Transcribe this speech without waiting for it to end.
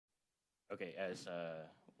Okay, as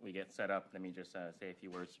we get set up, let me just say a few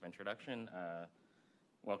words of introduction.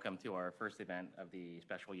 Welcome to our first event of the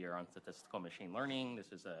special year on statistical machine learning.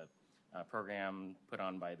 This is a program put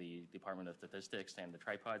on by the Department of Statistics and the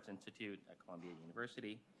Tripods Institute at Columbia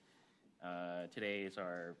University. Today is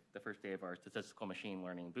the first day of our statistical machine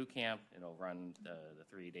learning bootcamp. It'll run the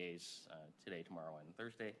 3 days, today, tomorrow, and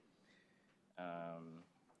Thursday.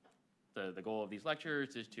 The goal of these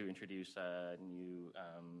lectures is to introduce new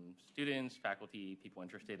students, faculty, people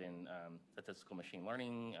interested in statistical machine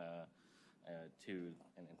learning,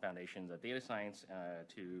 and foundations of data science,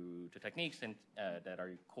 to techniques that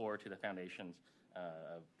are core to the foundations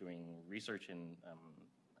of doing research in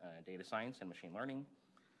data science and machine learning.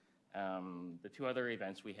 The two other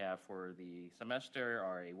events we have for the semester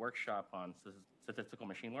are a workshop on statistical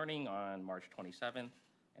machine learning on March 27th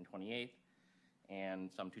and 28th,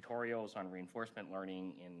 and some tutorials on reinforcement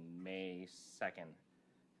learning in May 2nd.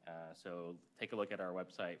 So take a look at our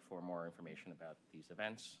website for more information about these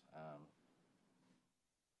events.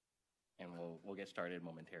 And we'll get started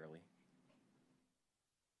momentarily.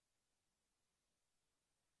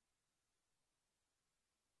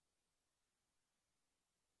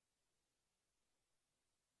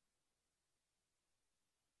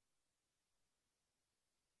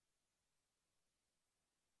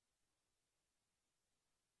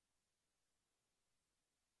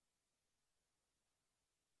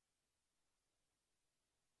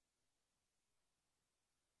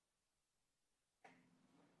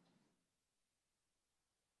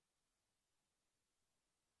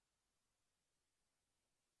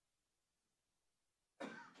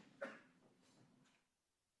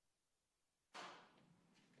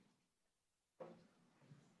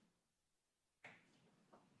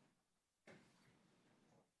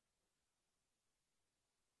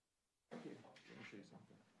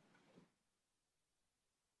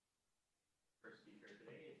 First speaker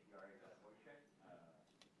today is Jarek Błasiok, a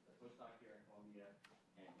postdoc here at Columbia,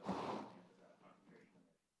 and concentration.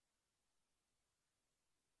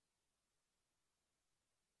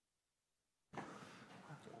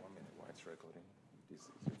 So 1 minute while it's recording, this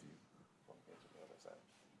is the view from here to the other side.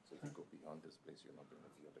 So if you go beyond this place, you're not going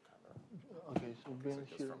to view the camera. Okay, so being so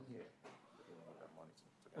just here. from here, you know that monitor.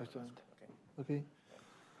 Excellent. Okay. Okay.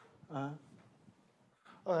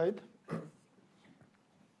 All right.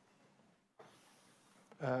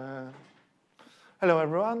 Hello,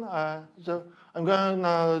 everyone. So I'm going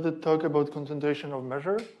now to talk about concentration of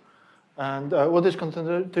measure. And what is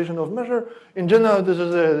concentration of measure? In general, this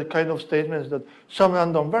is a kind of statement that some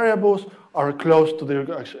random variables are close to their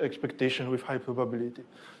expectation with high probability.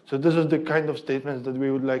 So this is the kind of statements that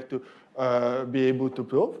we would like to be able to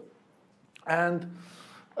prove. And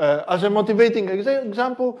as a motivating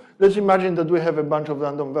example, let's imagine that we have a bunch of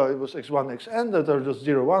random variables x1, xn that are just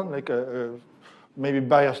 0, 1, like a maybe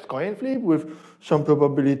biased coin flip with some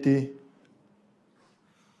probability.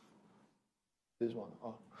 This one.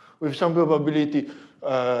 Oh, with some probability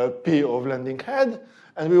p of landing head,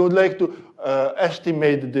 and we would like to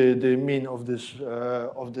estimate the mean of this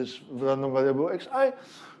random variable xi.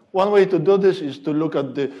 One way to do this is to look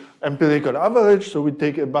at the empirical average. So we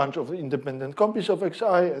take a bunch of independent copies of xi,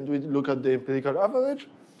 and we look at the empirical average.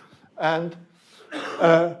 And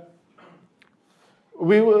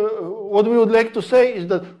what we would like to say is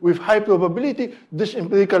that with high probability, this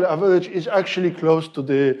empirical average is actually close to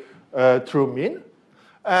the true mean.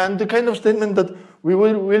 And the kind of statement that we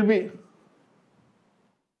will be...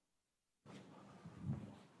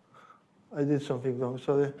 I did something wrong,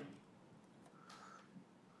 sorry.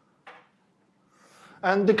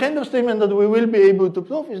 And the kind of statement that we will be able to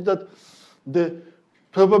prove is that the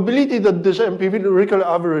probability that this empirical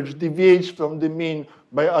average deviates from the mean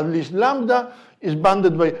by at least lambda is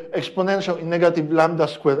bounded by exponential in negative lambda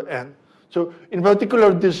squared n. So in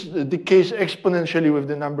particular, this decays exponentially with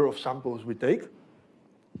the number of samples we take.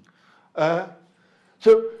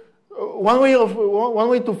 So one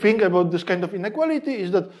way to think about this kind of inequality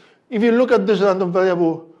is that if you look at this random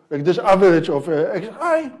variable, like this average of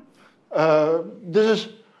xi, this is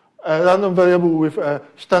a random variable with a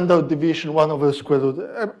standard deviation 1 over square root,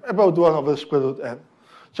 about 1 over square root n.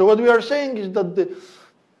 So what we are saying is that the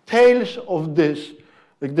tails of this,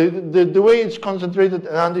 like the way it's concentrated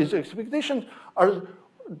around its expectations, are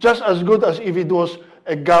just as good as if it was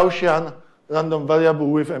a Gaussian random variable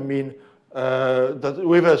with a mean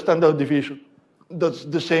with a standard deviation that's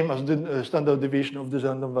the same as the standard deviation of this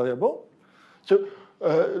random variable. So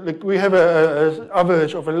like we have an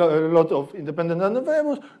average of a lot of independent random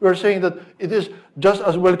variables. We are saying that it is just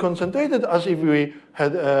as well concentrated as if we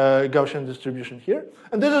had a Gaussian distribution here.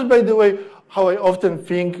 And this is, by the way, how I often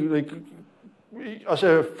think, like as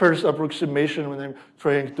a first approximation when I'm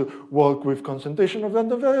trying to work with concentration of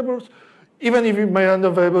random variables. Even if my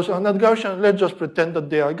random variables are not Gaussian, let's just pretend that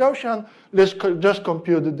they are Gaussian. Let's just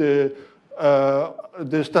compute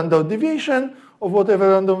the standard deviation of whatever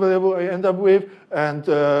random variable I end up with, and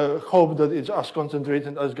hope that it's as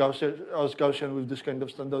concentrated as Gaussian with this kind of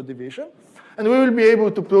standard deviation. And we will be able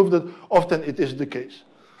to prove that often it is the case.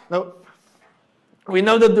 Now, we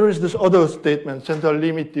know that there is this other statement, central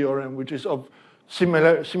limit theorem, which is of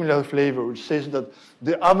similar flavor, which says that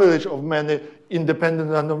the average of many independent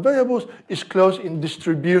random variables is close in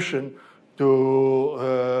distribution to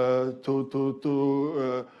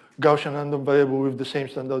Gaussian random variable with the same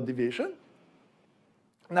standard deviation.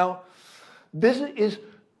 Now, this is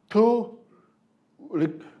two,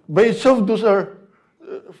 by itself, those are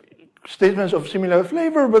statements of similar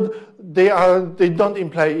flavor, but they don't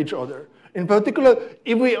imply each other. In particular,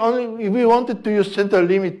 if we wanted to use central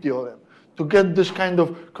limit theorem to get this kind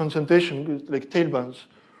of concentration, like tail bands,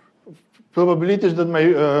 probabilities that my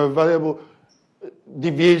variable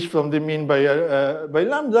deviates from the mean by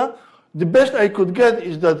lambda, the best I could get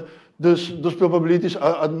is that those probabilities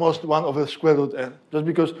are at most 1 over square root n. Just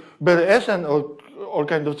because Sn or all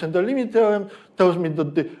kind of central limit theorem tells me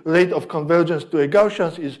that the rate of convergence to a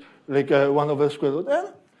Gaussian is like 1 over square root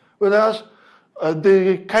n, whereas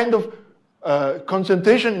the kind of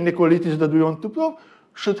concentration inequalities that we want to prove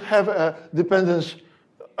should have a dependence,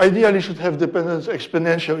 ideally should have dependence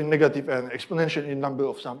exponential in negative n, exponential in number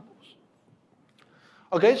of samples.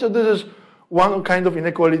 Okay, so this is one kind of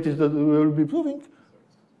inequalities that we will be proving.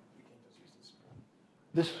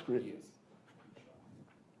 This is great.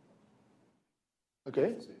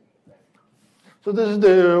 Okay. So this is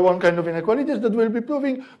the one kind of inequalities that we'll be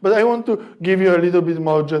proving, but I want to give you a little bit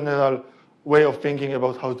more general way of thinking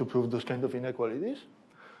about how to prove those kind of inequalities.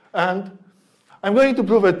 And I'm going to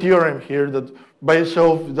prove a theorem here that by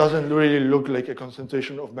itself doesn't really look like a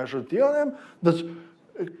concentration of measure theorem. That's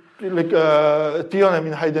like a theorem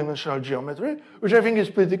in high-dimensional geometry, which I think is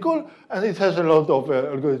pretty cool, and it has a lot of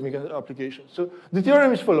algorithmic applications. So the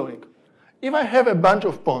theorem is following. If I have a bunch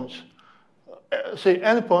of points, say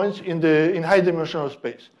n points in high-dimensional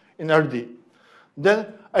space, in Rd,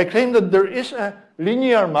 then I claim that there is a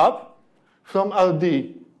linear map from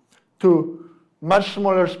Rd to much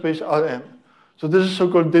smaller space Rm. So this is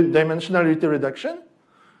so-called dimensionality reduction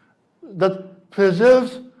that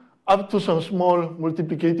preserves up to some small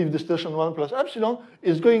multiplicative distortion 1 plus epsilon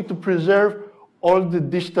is going to preserve all the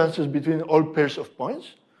distances between all pairs of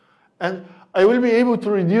points. And I will be able to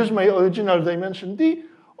reduce my original dimension d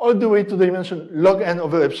all the way to dimension log n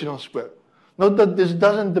over epsilon squared. Note that this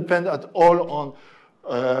doesn't depend at all on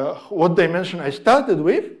what dimension I started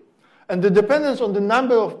with, and the dependence on the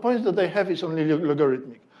number of points that I have is only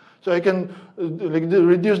logarithmic. So I can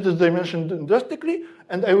reduce this dimension drastically,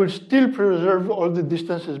 and I will still preserve all the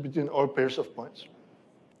distances between all pairs of points.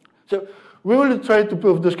 So we will try to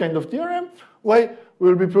prove this kind of theorem. Why?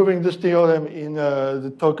 We'll be proving this theorem in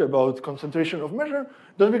the talk about concentration of measure,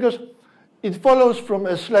 just because it follows from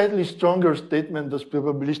a slightly stronger statement that's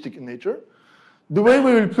probabilistic in nature. The way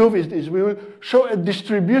we will prove it is we will show a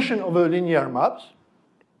distribution over linear maps,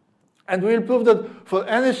 and we will prove that for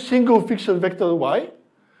any single fixed vector y,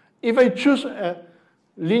 if I choose a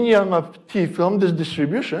linear map T from this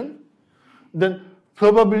distribution, then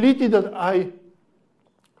probability that I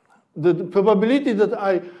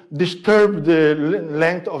disturb the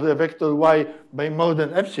length of the vector y by more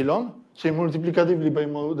than epsilon, say multiplicatively by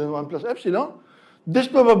more than 1 plus epsilon, this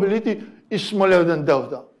probability is smaller than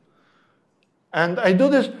delta. And I do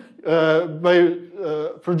this by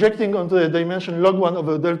projecting onto the dimension log 1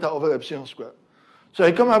 over delta over epsilon squared. So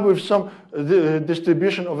I come up with some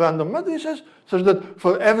distribution of random matrices such that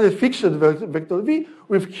for every fixed vector v,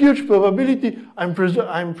 with huge probability, I'm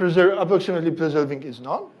approximately preserving its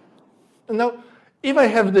norm. And now, if I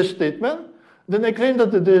have this statement, then I claim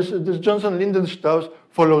that this Johnson-Linden-Strauss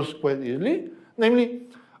follows quite easily. Namely,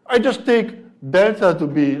 I just take delta to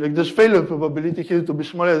be, like this failure probability here to be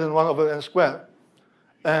smaller than 1 over n squared.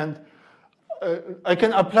 And I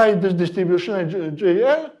can apply this distribution at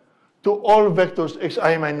JL to all vectors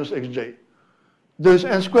xi minus xj. There is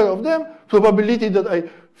n squared of them. Probability that I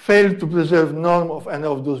fail to preserve norm of any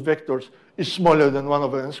of those vectors is smaller than 1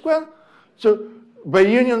 over n squared. So by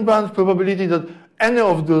union bound, probability that any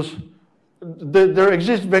of those, there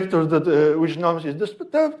exist vectors that which norms is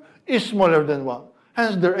disturbed is smaller than 1.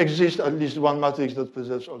 Hence, there exists at least one matrix that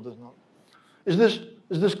preserves all those norms. Is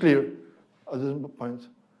this clear at this point?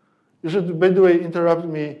 You should, by the way, interrupt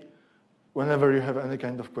me whenever you have any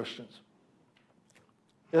kind of questions.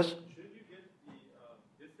 Yes? Shouldn't you get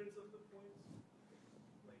the difference of the points?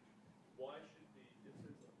 Like, why should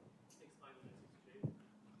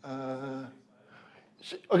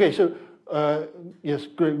Okay, so yes,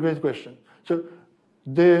 great question. So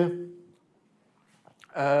the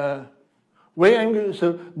way I'm going,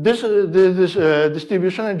 so this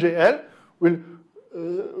distribution in JL will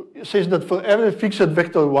says that for every fixed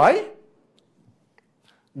vector y,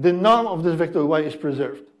 the norm of this vector y is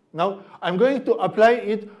preserved. Now I'm going to apply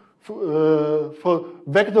it for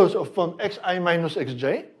vectors of form xi minus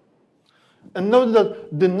xj, and note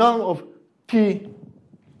that the norm of t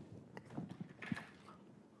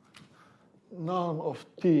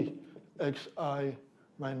xi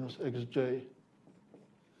minus xj.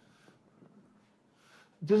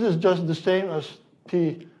 This is just the same as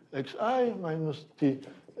t xi minus t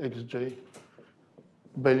xj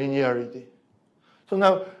by linearity. So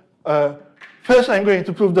now, first I'm going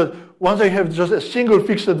to prove that once I have just a single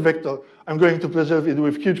fixed vector, I'm going to preserve it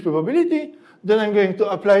with huge probability. Then I'm going to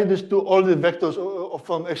apply this to all the vectors of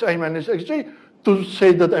form xi minus xj to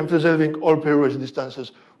say that I'm preserving all pairwise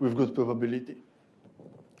distances with good probability.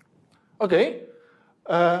 Okay.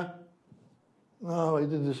 Now I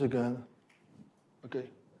did this again. Okay.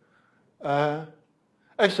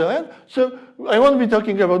 Excellent. So I won't be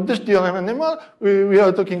talking about this theorem anymore. We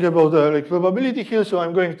are talking about like probability here, so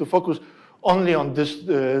I'm going to focus only on this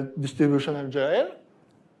distributional JL.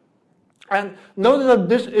 And note that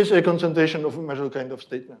this is a concentration of measure kind of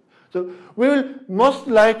statement. So we will most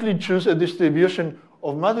likely choose a distribution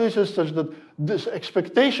of matrices such that this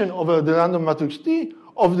expectation over the random matrix T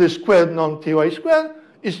of the squared norm Ty squared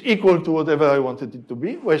is equal to whatever I wanted it to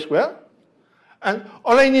be, y squared. And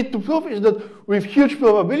all I need to prove is that with huge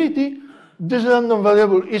probability, this random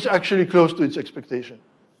variable is actually close to its expectation.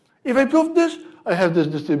 If I prove this, I have this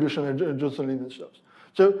distribution of Johnson-Lindenstrauss.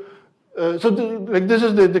 So, this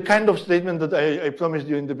is the kind of statement that I promised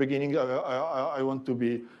you in the beginning I want to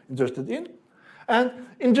be interested in. And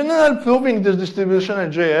in general, proving this distribution in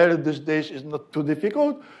JL these days is not too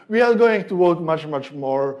difficult. We are going to work much, much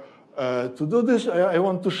more to do this. I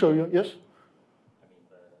want to show you, yes?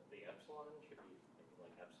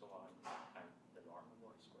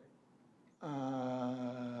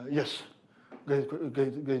 Yes,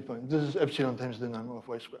 great point. This is epsilon times the norm of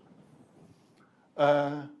y squared.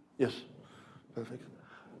 Yes, perfect.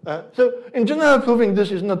 So in general, proving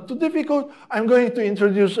this is not too difficult. I'm going to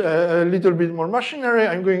introduce a little bit more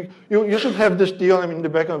machinery. You should have this theorem in the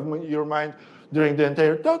back of your mind during the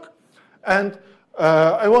entire talk. And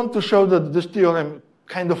I want to show that this theorem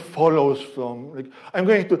kind of follows from, like, I'm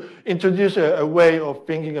going to introduce a way of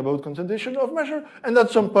thinking about concentration of measure, and at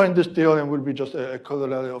some point this theorem will be just a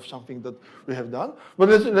corollary of something that we have done. But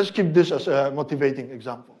let's keep this as a motivating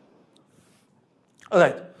example. All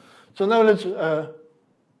right, so now let's,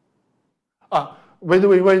 by the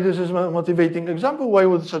way, why this is a motivating example? Why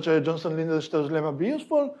would such a Johnson-Lindenstrauss lemma be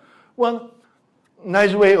useful? One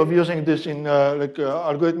nice way of using this in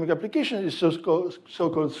algorithmic application is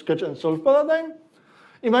so-called sketch and solve paradigm.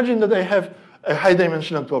 Imagine that I have a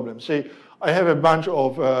high-dimensional problem. Say I have a bunch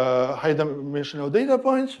of high-dimensional data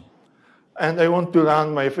points, and I want to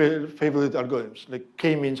run my favorite algorithms, like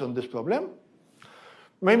k-means on this problem.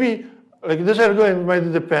 Maybe like this algorithm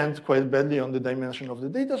might depend quite badly on the dimension of the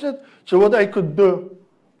data set. So what I could do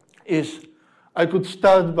is I could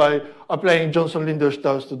start by applying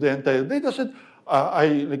Johnson-Lindenstrauss to the entire data set.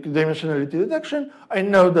 Like dimensionality reduction. I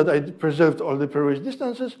know that I preserved all the pairwise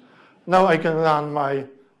distances. Now I can run my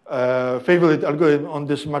favorite algorithm on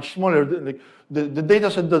this much smaller, like the data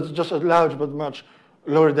set that's just as large but much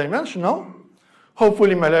lower dimensional.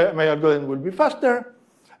 Hopefully my algorithm will be faster.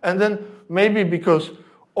 And then maybe because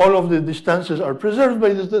all of the distances are preserved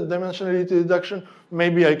by this dimensionality reduction,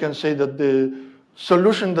 maybe I can say that the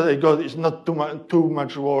solution that I got is not too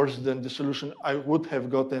much worse than the solution I would have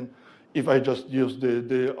gotten if I just used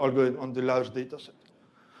the algorithm on the large data set.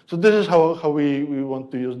 So this is how we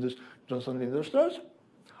want to use this Johnson-Lindenstrauss.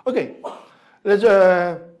 Okay, let's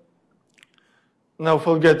now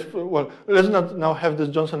let's not now have this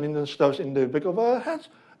Johnson-Lindenstrauss in the back of our heads,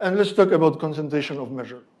 and let's talk about concentration of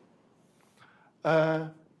measure.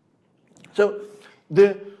 So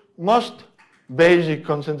the most basic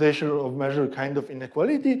concentration of measure kind of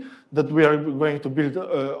inequality that we are going to build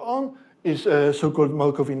on is a so-called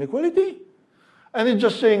Markov inequality. And it's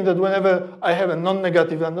just saying that whenever I have a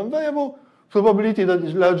non-negative random variable, probability that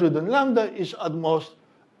is larger than lambda is at most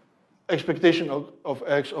expectation of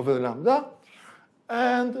x over lambda.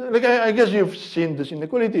 And like I guess you've seen this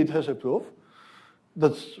inequality. It has a proof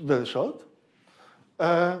that's very short.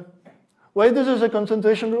 Why this is a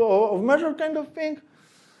concentration of measure kind of thing?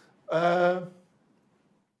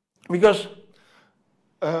 Because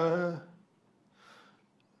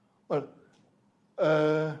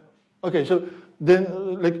okay, so then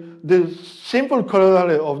the simple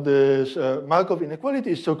corollary of this Markov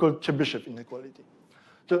inequality is so-called Chebyshev inequality.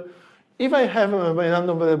 So if I have my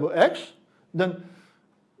random variable x, then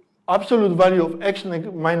absolute value of x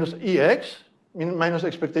minus ex, minus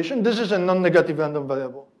expectation, this is a non-negative random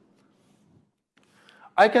variable.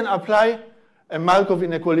 I can apply a Markov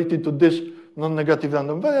inequality to this non-negative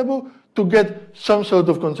random variable to get some sort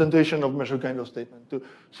of concentration of measure kind of statement, to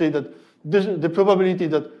say that the probability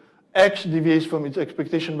that x deviates from its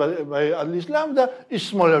expectation by at least lambda is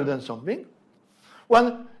smaller than something.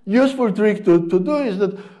 One useful trick to do is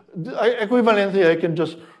that equivalently I can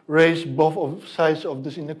just raise both of sides of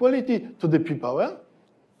this inequality to the p power.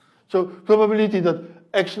 So probability that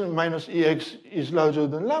x minus ex is larger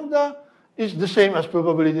than lambda is the same as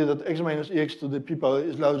probability that x minus ex to the p power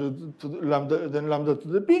is larger than lambda to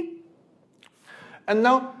the p. And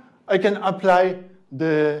now I can apply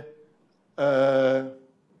the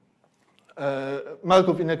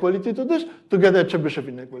Markov inequality to this to get a Chebyshev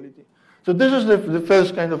inequality. So this is the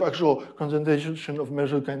first kind of actual concentration of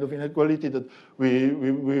measure kind of inequality that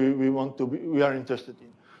we are interested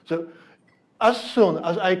in. So as soon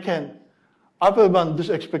as I can upper bound this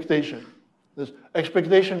expectation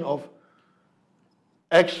of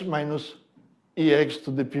x minus ex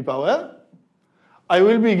to the p power, I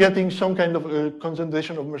will be getting some kind of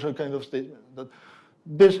concentration of measure kind of statement. That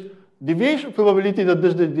this deviation probability that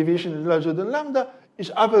this deviation is larger than lambda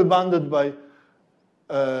is upper bounded by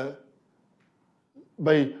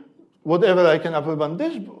whatever I can upper bound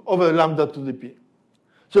this over lambda to the p.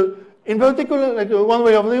 So in particular, like one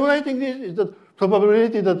way of rewriting this is that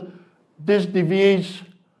probability that this deviates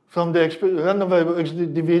from the random variable x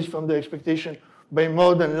deviates from the expectation by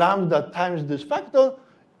more than lambda times this factor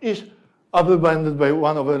is upper bounded by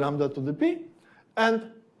 1 over lambda to the p.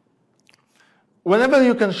 And whenever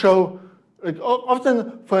you can show, like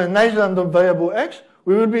often for a nice random variable x,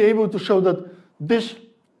 we will be able to show that this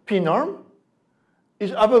p norm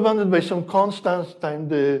is upper bounded by some constants times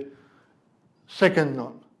the second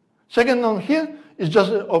norm. Second norm here is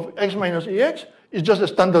just of x minus ex is just a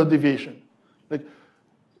standard deviation. Like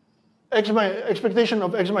expectation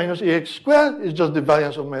of x minus ex squared is just the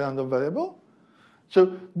variance of my random variable.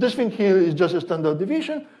 So this thing here is just a standard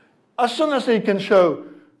deviation. As soon as I can show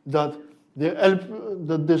that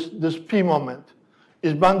this p moment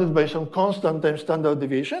is bounded by some constant times standard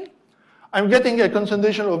deviation, I'm getting a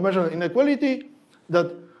concentration of measure inequality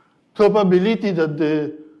that probability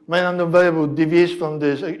that my random variable deviates from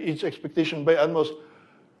its expectation by almost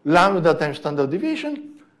lambda times standard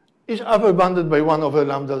deviation is upper bounded by 1 over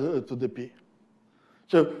lambda to the p.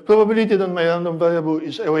 So probability that my random variable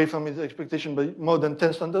is away from its expectation by more than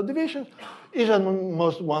 10 standard deviations is at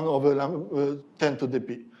most 1 over 10 to the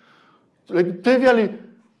p. So like trivially,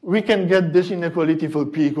 we can get this inequality for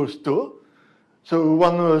p equals 2. So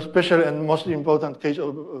one special and most important case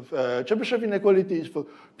of Chebyshev inequality is for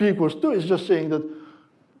p equals 2 is just saying that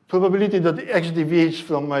probability that x deviates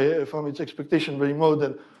from its expectation by more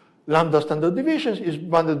than lambda standard deviations is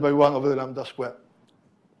bounded by 1 over lambda squared.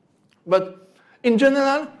 But in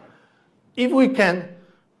general, if we can,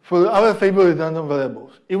 for our favorite random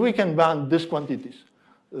variables, if we can bound these quantities,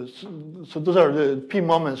 so those are the p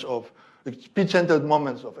moments of, the p-centered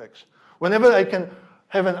moments of x. Whenever I can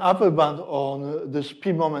have an upper bound on this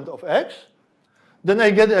p moment of x, then I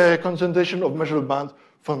get a concentration of measure bound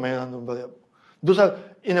for my random variable. Those are,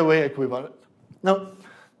 in a way, equivalent. Now,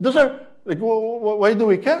 those are, like, why do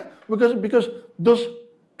we care? Because those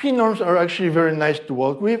p norms are actually very nice to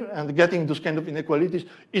work with, and getting those kind of inequalities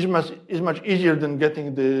is much easier than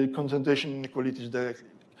getting the concentration inequalities directly.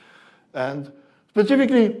 And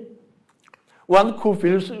specifically, one cool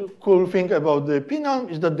thing about the p norm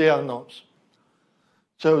is that they are norms.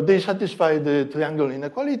 So they satisfy the triangle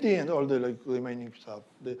inequality and all the remaining stuff,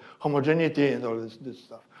 the homogeneity and all this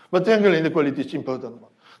stuff. But triangle inequality is important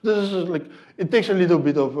one. This is it takes a little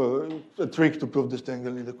bit of a trick to prove this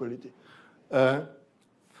triangle inequality.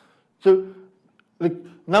 So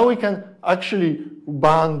now we can actually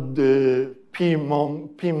bound the p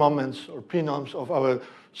moments or p norms of our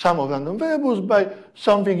sum of random variables by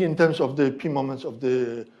something in terms of the p moments of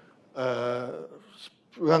the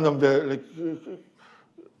random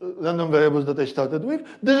variables that I started with.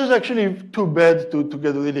 This is actually too bad to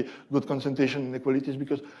get really good concentration inequalities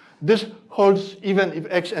because this holds even if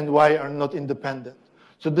x and y are not independent.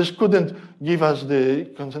 So this couldn't give us the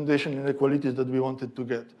concentration inequalities that we wanted to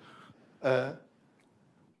get.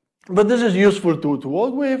 But this is useful to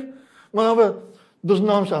work with. Moreover, those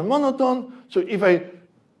norms are monotone. So if I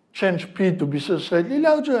change p to be slightly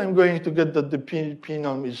larger, I'm going to get that the p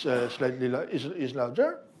norm is slightly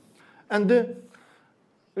larger. And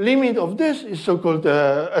limit of this is so-called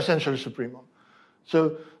essential supremum.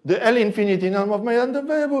 So the L infinity norm of my random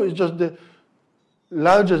variable is just the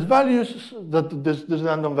largest values that this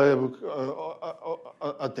random variable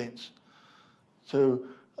attains. So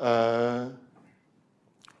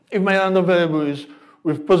if my random variable is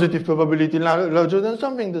with positive probability larger than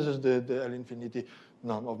something, this is the L infinity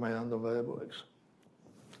norm of my random variable x.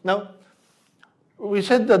 Now, we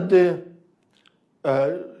said that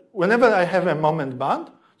whenever I have a moment bound,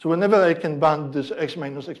 so whenever I can bound this x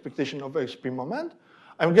minus expectation of x pre-moment,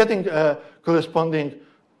 I'm getting a corresponding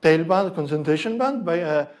tail band, concentration band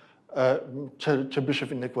by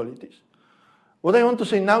Chebyshev inequalities. What I want to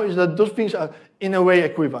say now is that those things are in a way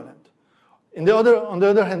equivalent. On the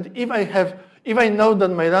other hand, if I know that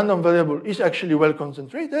my random variable is actually well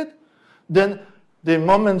concentrated, then the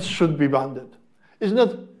moments should be bounded. It's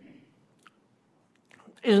not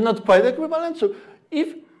quite equivalent. So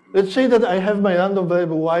if, let's say that I have my random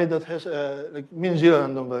variable y that has a mean zero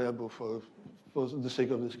random variable for the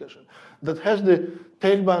sake of discussion, that has the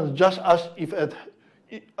tail bands just as if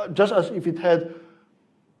it had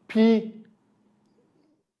p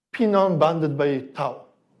norm bounded by tau.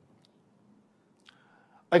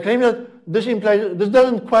 I claim that this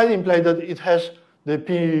doesn't quite imply that it has the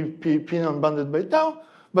p norm bounded by tau,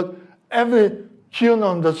 but every q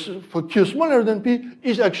norm that's for q smaller than p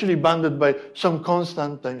is actually bounded by some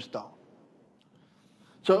constant times tau.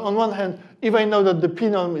 So on one hand, if I know that the p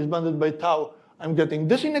norm is bounded by tau, I'm getting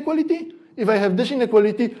this inequality. If I have this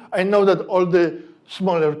inequality, I know that all the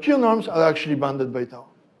smaller q norms are actually bounded by tau.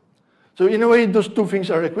 So in a way, those two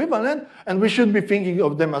things are equivalent, and we should be thinking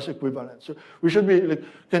of them as equivalent. So we should be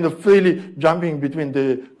kind of freely jumping between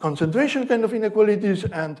the concentration kind of inequalities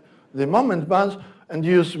and the moment bands, and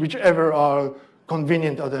use whichever are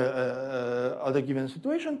convenient at a given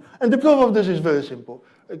situation. And the proof of this is very simple.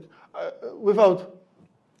 Without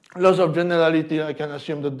loss of generality, I can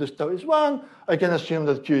assume that this tau is 1. I can assume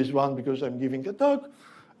that q is 1 because I'm giving a talk.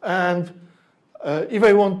 And if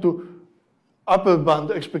I want to upper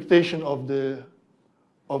bound expectation of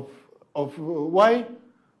y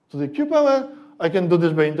to the q power, I can do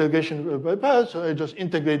this by integration by parts. So I just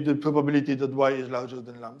integrate the probability that y is larger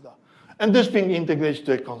than lambda. And this thing integrates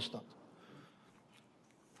to a constant.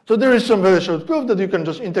 So there is some very short proof that you can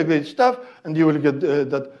just integrate stuff, and you will get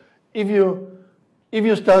that if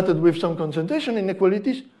you started with some concentration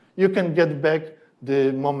inequalities, you can get back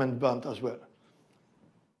the moment band as well.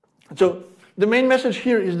 So the main message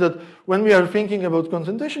here is that when we are thinking about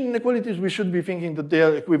concentration inequalities, we should be thinking that they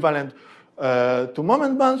are equivalent to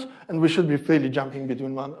moment bands, and we should be freely jumping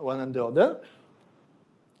between one and the other.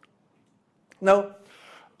 Now,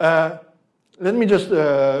 let me just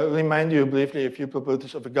remind you briefly a few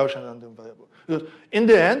properties of a Gaussian random variable. Because in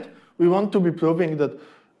the end, we want to be proving that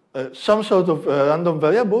some sort of random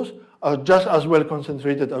variables are just as well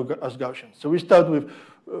concentrated as Gaussians. So we start with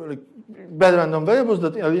bad random variables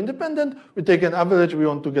that are independent. We take an average. We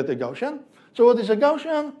want to get a Gaussian. So what is a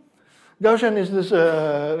Gaussian? Gaussian is this,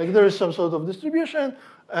 there is some sort of distribution,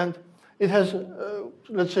 and it has,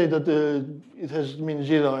 let's say that it has mean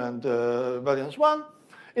 0 and variance 1.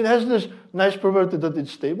 It has this nice property that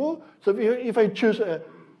it's stable. So if I choose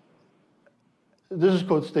this is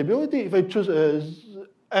called stability. If I choose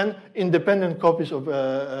n independent copies of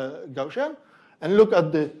Gaussian and look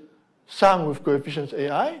at the sum with coefficients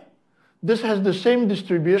ai, this has the same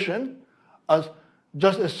distribution as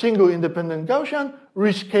just a single independent Gaussian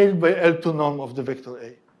rescaled by L2 norm of the vector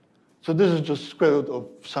A. So this is just square root of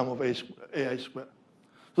sum of ai squared.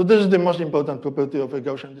 So this is the most important property of a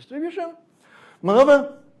Gaussian distribution.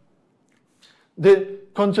 Moreover, the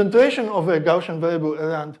concentration of a Gaussian variable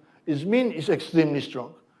around its mean is extremely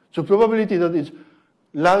strong. So probability that it's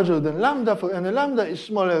larger than lambda for n lambda is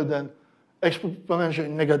smaller than exponential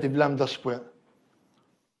negative lambda squared.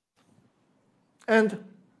 And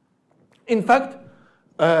in fact,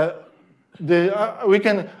 we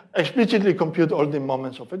can explicitly compute all the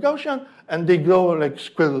moments of a Gaussian, and they grow like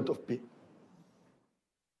square root of p.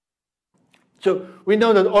 So we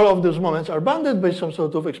know that all of those moments are bounded by some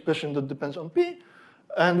sort of expression that depends on p,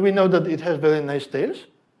 and we know that it has very nice tails.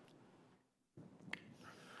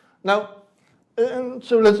 Now,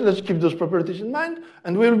 so let's keep those properties in mind,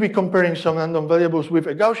 and we'll be comparing some random variables with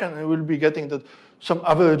a Gaussian, and we'll be getting that some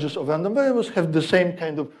averages of random variables have the same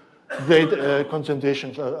kind of great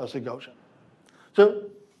concentrations as a Gaussian. So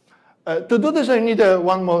to do this, I need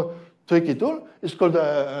one more tricky tool. It's called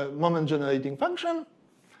a moment generating function,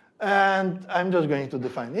 and I'm just going to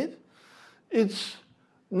define it. It's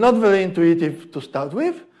not very intuitive to start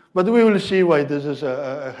with, but we will see why this is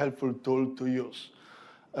a helpful tool to use.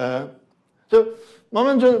 So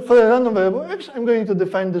For a random variable x, I'm going to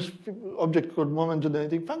define this object called moment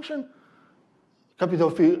generating function, capital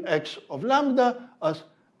Phi x of lambda, as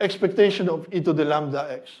expectation of e to the lambda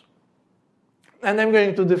x. And I'm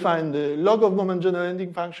going to define the log of moment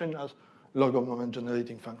generating function as log of moment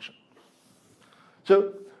generating function.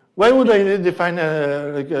 So why would I define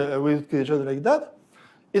a weird creature like that?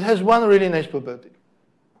 It has one really nice property.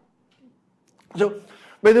 So,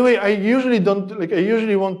 by the way, I usually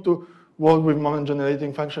want to work with moment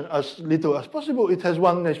generating function as little as possible. It has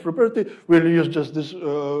one nice property. We'll use just this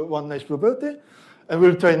one nice property, and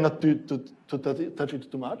we'll try not to touch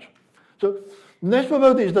it too much. So the nice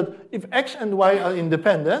property is that if x and y are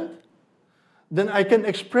independent, then I can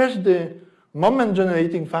express the moment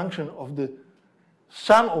generating function of the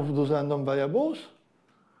sum of those random variables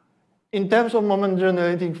in terms of moment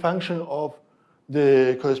generating function of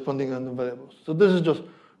the corresponding random variables. So this is just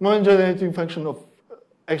moment generating function of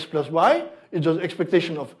x plus y. It's just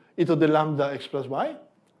expectation of e to the lambda x plus y.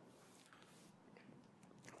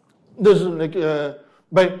 This is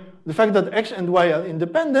by the fact that x and y are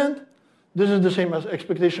independent, this is the same as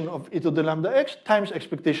expectation of e to the lambda x times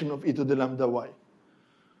expectation of e to the lambda y,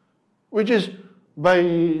 which is by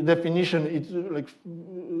definition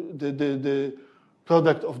the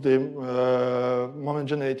product of the moment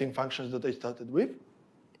generating functions that I started with.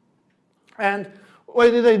 And why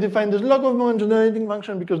did I define this log of moment generating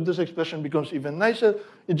function? Because this expression becomes even nicer.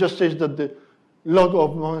 It just says that the log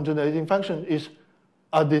of moment generating function is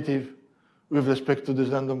additive with respect to these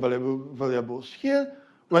random variables here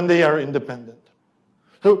when they are independent.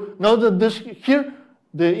 So now that here,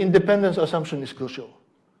 the independence assumption is crucial.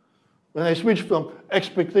 When I switch from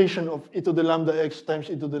expectation of e to the lambda x times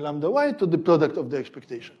e to the lambda y to the product of the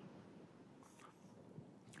expectation.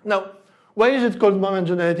 Now, why is it called moment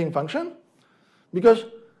generating function? Because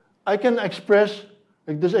I can express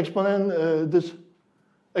like this this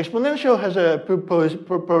exponential has a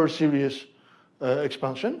power series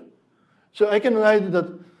expansion. So I can write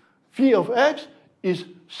that phi of x is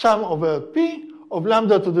sum over p of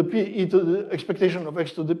lambda to the p e to the expectation of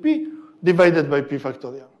x to the p divided by p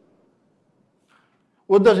factorial.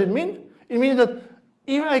 What does it mean? It means that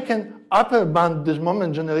if I can upper bound this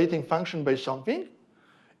moment generating function by something,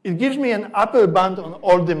 it gives me an upper bound on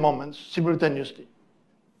all the moments simultaneously.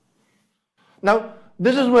 Now,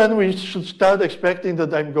 this is when we should start expecting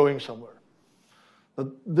that I'm going somewhere.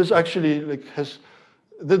 That this actually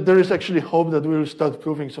there is actually hope that we will start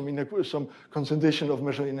proving some concentration of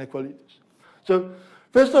measure inequalities. So,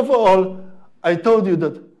 first of all, I told you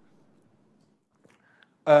that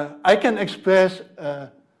I can express a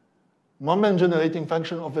moment generating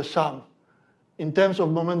function of a sum in terms of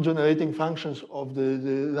moment generating functions of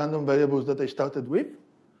the random variables that I started with.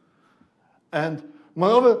 And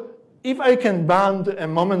moreover, if I can bound a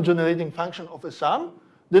moment generating function of a sum,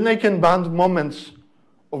 then I can bound moments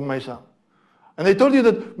of my sum. And I told you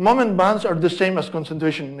that moment bounds are the same as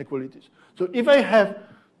concentration inequalities. So if I have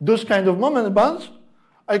those kind of moment bounds,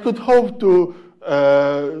 I could hope to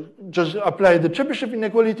just apply the Chebyshev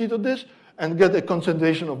inequality to this and get a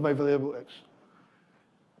concentration of my variable x.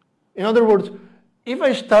 In other words, if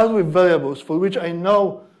I start with variables for which I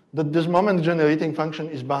know that this moment generating function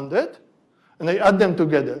is bounded, and I add them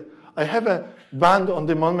together, I have a band on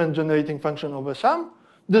the moment generating function of a sum.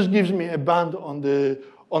 This gives me a band on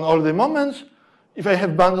all the moments. If I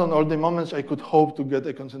have band on all the moments, I could hope to get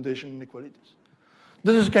a concentration inequalities.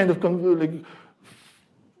 This is kind of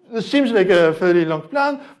this seems like a fairly long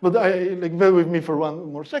plan, but bear with me for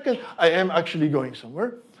one more second. I am actually going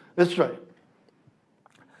somewhere. Let's try.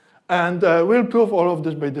 And we'll prove all of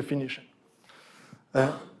this by definition.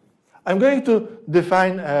 I'm going to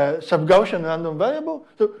define a sub-Gaussian random variable.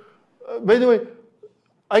 So, by the way,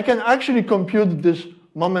 I can actually compute this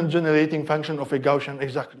moment generating function of a Gaussian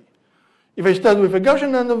exactly. If I start with a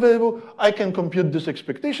Gaussian random variable, I can compute this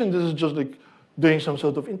expectation. This is just like doing some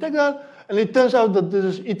sort of integral. And it turns out that this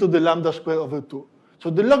is e to the lambda square over 2. So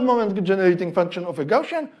the log moment generating function of a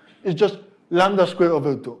Gaussian is just lambda square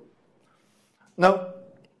over 2. Now,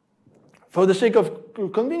 for the sake of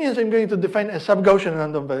convenience, I'm going to define a sub-Gaussian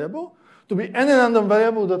random variable to be any random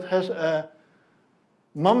variable that has a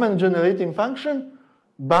moment generating function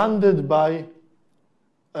bounded by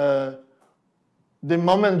the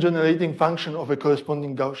moment generating function of a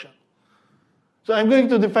corresponding Gaussian. So I'm going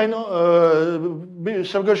to define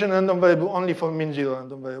sub-Gaussian random variable only for mean zero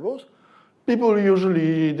random variables. People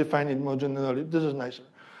usually define it more generally. This is nicer.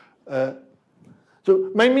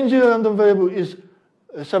 So my mean zero random variable is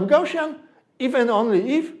sub-Gaussian if and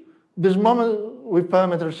only if this moment with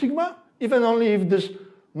parameter sigma, if and only if this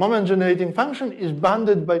moment generating function is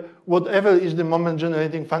bounded by whatever is the moment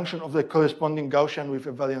generating function of the corresponding Gaussian with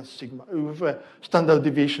a variance sigma, with a standard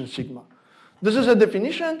deviation sigma. This is a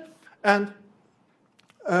definition, and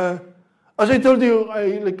as I told you,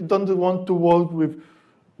 I don't want to work with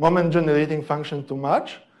moment generating function too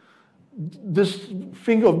much. This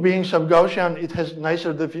thing of being sub-Gaussian, it has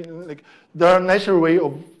nicer, there are nicer way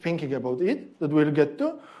of thinking about it that we'll get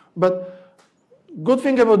to. But good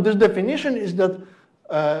thing about this definition is that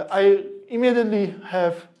I immediately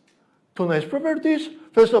have two nice properties.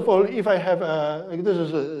 First of all, if I have this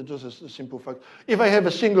is just a simple fact. If I have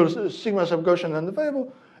a single sigma sub-Gaussian random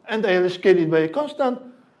variable and I scale it by a constant,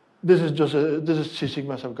 this is C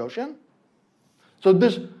sigma sub-Gaussian. So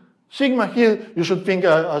this sigma here, you should think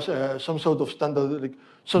as some sort of standard,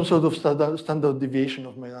 standard deviation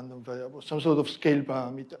of my random variable, some sort of scale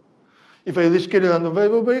parameter. If I rescale a random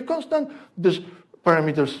variable by a constant, this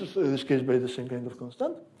parameter rescales by the same kind of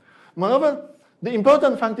constant. Moreover, the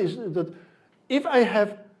important fact is that if I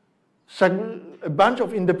have a bunch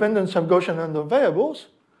of independent sub-Gaussian random variables,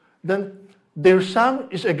 then their sum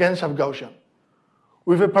is again sub-Gaussian,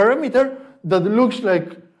 with a parameter that looks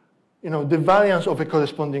like the variance of a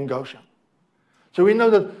corresponding Gaussian. So we know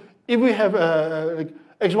that if we have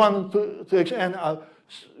x1 to xn are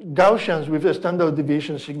Gaussians with a standard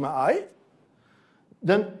deviation sigma I,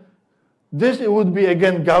 then this would be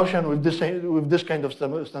again Gaussian with this kind of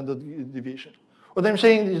standard deviation. What I'm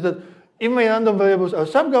saying is that if my random variables are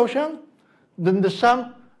sub-Gaussian, then the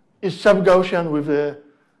sum is sub-Gaussian with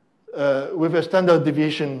a standard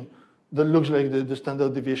deviation that looks like the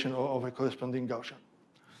standard deviation of a corresponding Gaussian.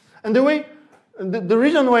 And the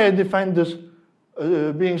reason why I define this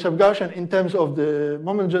being sub-Gaussian in terms of the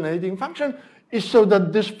moment generating function is so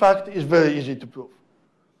that this fact is very easy to prove.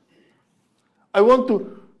 I want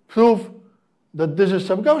to prove that this is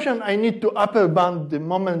sub-Gaussian. I need to upper bound the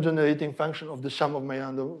moment generating function of the sum of my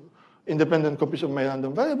independent copies of my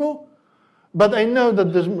random variable. But I know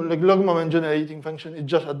that this log moment generating function is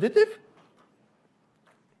just additive.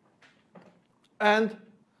 And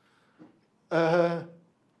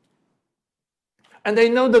I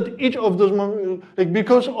know that each of those,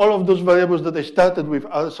 because all of those variables that I started with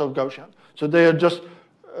are sub-Gaussian. So they are just,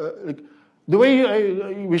 the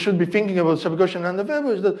way we should be thinking about sub-Gaussian random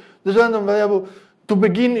variable is that this random variable to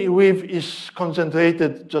begin with is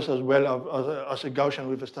concentrated just as well as a Gaussian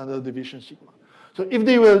with a standard deviation sigma. So if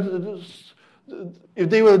they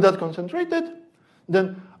were that concentrated,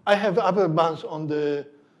 then I have upper bounds on the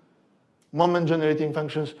moment generating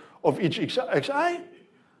functions of each xi.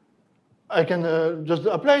 I can just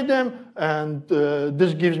apply them, and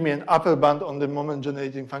this gives me an upper bound on the moment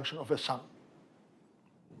generating function of a sum.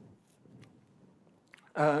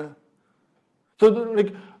 I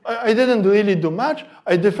didn't really do much.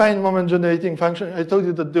 I defined moment generating function. I told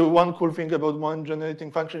you that the one cool thing about moment generating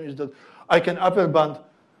function is that I can upper bound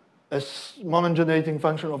a moment generating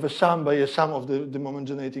function of a sum by a sum of the moment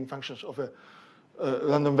generating functions of a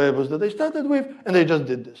random variables that I started with, and I just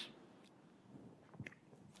did this.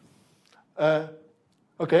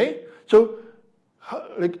 Okay, so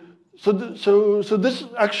this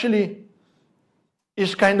actually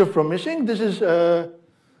is kind of promising. This is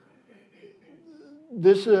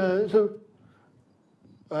this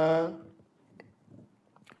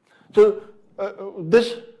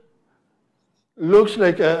looks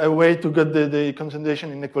like a way to get the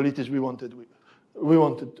concentration inequalities we wanted to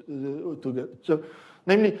get. So,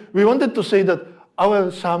 namely, we wanted to say that our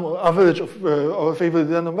sum or average of our favorite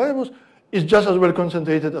random variables is just as well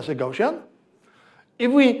concentrated as a Gaussian. If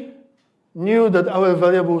we knew that our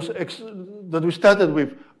variables that we started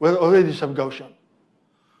with were already sub-Gaussian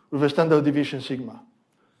with a standard deviation sigma,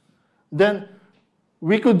 then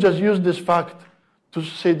we could just use this fact to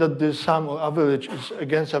say that the sum or average is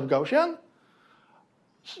again sub-Gaussian.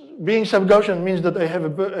 Being sub-Gaussian means that I have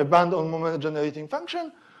a band on moment generating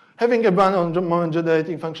function. Having a band on moment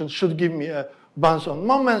generating function should give me a bounds on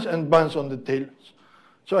moments and bounds on the tails.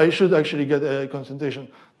 So I should actually get a concentration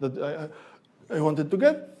that I wanted to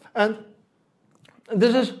get. And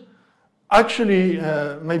this is actually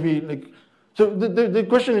maybe so the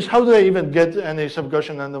question is, how do I even get any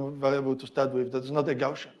sub-Gaussian random variable to start with that's not a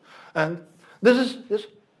Gaussian? And this is this.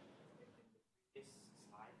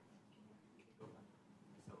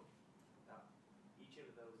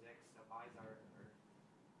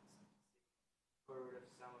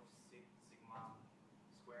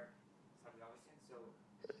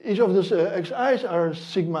 Each of those xi's are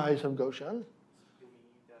sigma I sub-Gaussian. Do we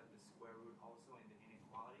need the square root also in the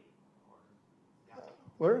inequality? Or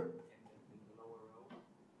where? In the lower row, do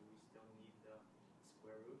we still need the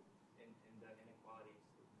square root in the inequality?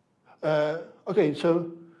 Okay,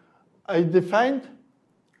 so I defined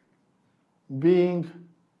being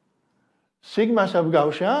sigma sub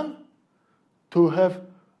Gaussian to have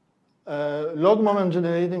a log moment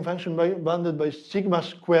generating function bounded by sigma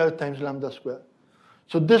squared times lambda squared.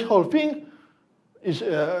 So this whole thing is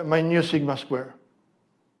my new sigma square,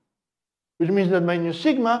 which means that my new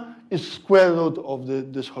sigma is square root of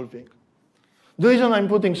this whole thing. The reason I'm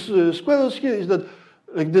putting square roots here is that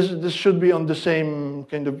like this should be on the same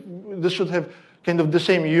kind of, this should have kind of the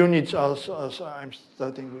same units as I'm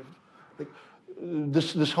starting with. Like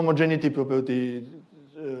this homogeneity property,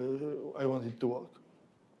 I want it to work.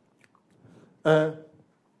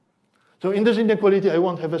 So in this inequality, I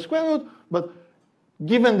won't have a square root, but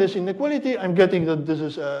given this inequality, I'm getting that this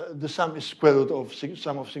is the sum is square root of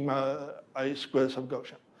sum of sigma I squared sub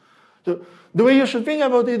Gaussian. So the way you should think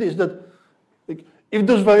about it is that like, if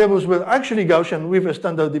those variables were actually Gaussian with a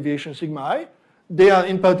standard deviation sigma I, they are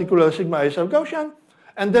in particular sigma I sub Gaussian,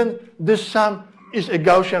 and then this sum is a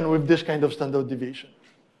Gaussian with this kind of standard deviation.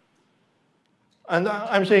 And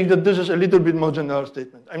I'm saying that this is a little bit more general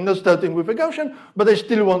statement. I'm not starting with a Gaussian, but I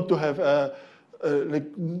still want to have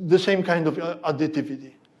like the same kind of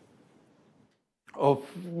additivity of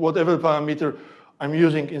whatever parameter I'm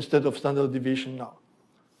using instead of standard deviation now.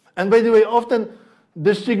 And by the way, often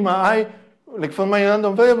this sigma I, like for my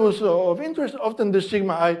random variables of interest, often this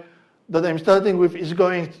sigma I that I'm starting with is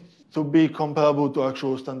going to be comparable to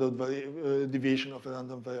actual standard deviation of a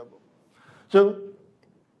random variable. So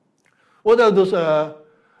what are those,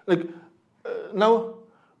 now,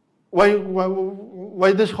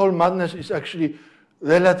 why this whole madness is actually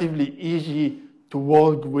relatively easy to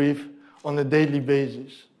work with on a daily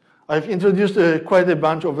basis. I've introduced quite a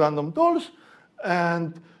bunch of random tools,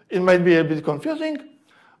 and it might be a bit confusing.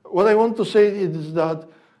 What I want to say is that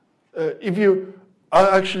if you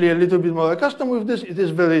are actually a little bit more accustomed with this, it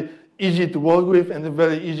is very easy to work with and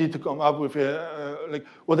very easy to come up with like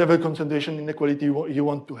whatever concentration inequality you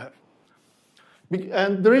want to have.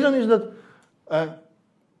 And the reason is that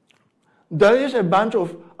there is a bunch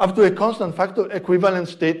of up to a constant factor equivalent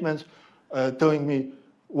statements telling me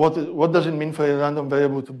what does it mean for a random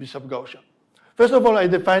variable to be sub-Gaussian. First of all, I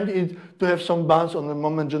defined it to have some bounds on the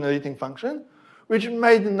moment generating function, which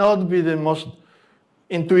might not be the most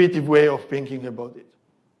intuitive way of thinking about it.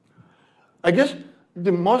 I guess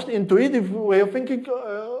the most intuitive way of thinking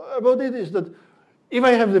about it is that if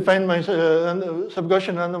I have defined my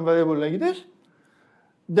sub-Gaussian random variable like this,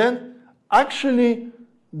 then actually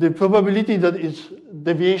the probability that its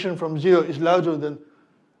deviation from 0 is larger than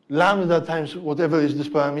lambda times whatever is this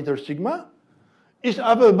parameter sigma is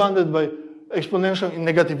upper bounded by exponential in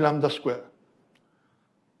negative lambda square.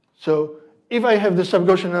 So if I have the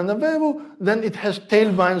sub-Gaussian random variable, then it has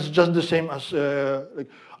tail bands just the same as like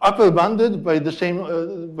upper bounded by the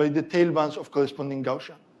same by the tail bands of corresponding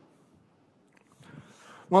Gaussian.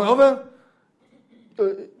 Moreover,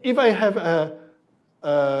 if I have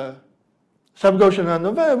a sub-Gaussian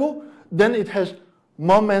random variable, then it has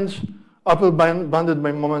moments upper bounded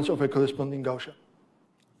by moments of a corresponding Gaussian.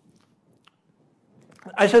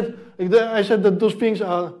 I said that those things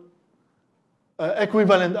are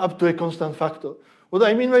equivalent up to a constant factor. What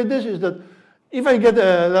I mean by this is that if I get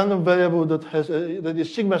a random variable that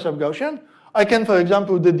is sigma sub-Gaussian, I can, for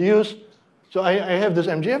example, deduce. So I have this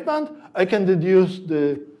MGF band. I can deduce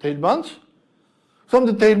the tail bands. From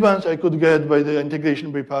the tail bands, I could get, by the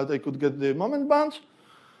integration by part, I could get the moment bands.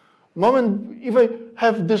 If I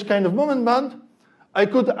have this kind of moment band, I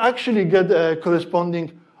could actually get a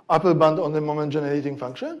corresponding upper band on the moment generating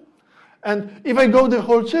function. And if I go the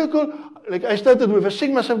whole circle, like I started with a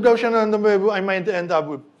sigma sub-Gaussian random variable, I might end up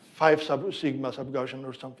with 5 sigma sub-Gaussian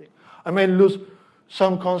or something. I might lose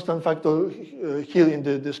some constant factor here in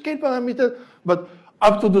the scale parameter, but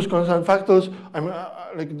up to those constant factors,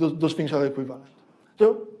 like those things are equivalent.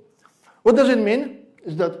 So what does it mean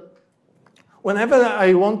is that whenever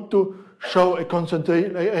I want to show a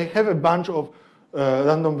concentration, I have a bunch of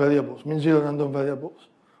random variables, mean zero random variables,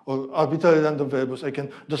 or arbitrary random variables. I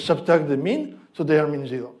can just subtract the mean, so they are mean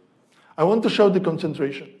zero. I want to show the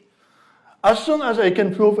concentration. As soon as I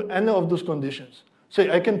can prove any of those conditions, say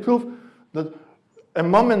I can prove that a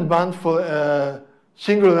moment band for a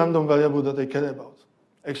single random variable that I care about,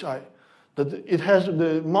 xi, that it has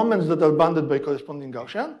the moments that are bounded by corresponding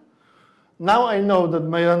Gaussian. Now I know that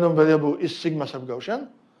my random variable is sigma sub-Gaussian.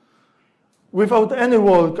 Without any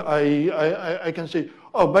work, I can say,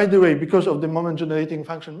 oh, by the way, because of the moment generating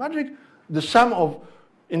function magic, the sum of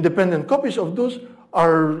independent copies of those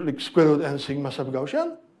are like square root n sigma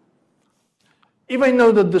sub-Gaussian. If I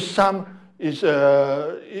know that the sum is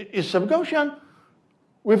sub-Gaussian,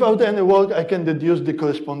 without any work, I can deduce the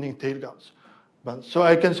corresponding tail bands. bands. So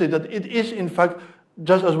I can say that it is, in fact,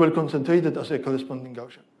 just as well concentrated as a corresponding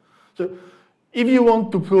Gaussian. So if you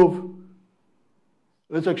want to prove,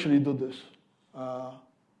 let's actually do this.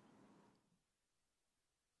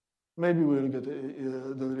 Maybe we'll get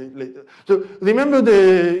it later. So remember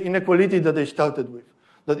the inequality that I started with,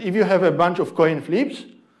 that if you have a bunch of coin flips,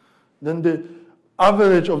 then the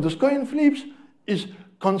average of those coin flips is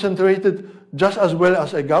concentrated just as well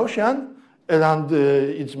as a Gaussian around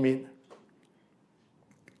its mean.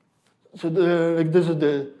 So this is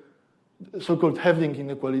the so-called halving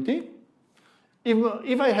inequality.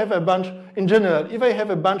 If I have a bunch, in general, if I have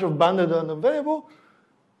a bunch of bounded random variable,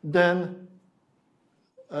 then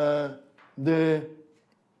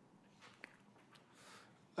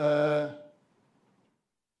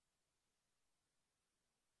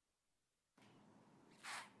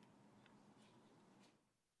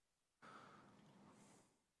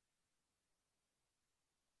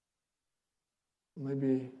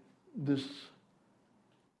maybe this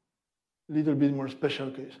little bit more special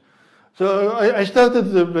case. So I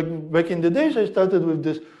started, back in the days, I started with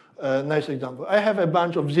this nice example. I have a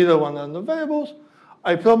bunch of 0, 1 random variables.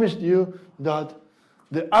 I promised you that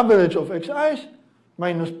the average of xi's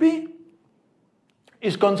minus p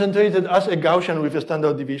is concentrated as a Gaussian with a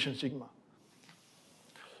standard deviation sigma.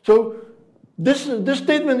 So this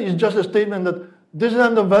statement is just a statement that this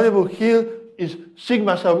random variable here is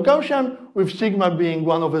sigma sub-Gaussian, with sigma being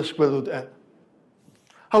 1 over square root n.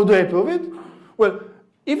 How do I prove it? Well,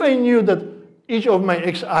 if I knew that each of my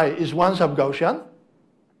xi is 1 sub-Gaussian,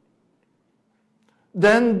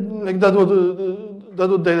 then that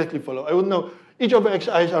would directly follow. I would know each of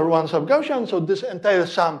xi's are 1 sub-Gaussian, so this entire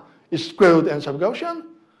sum is square root n sub-Gaussian.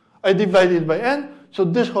 I divide it by n, so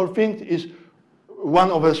this whole thing is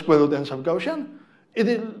 1 over square root n sub-Gaussian.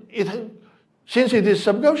 Since it is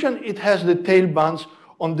sub-Gaussian, it has the tail bands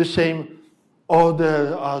on the same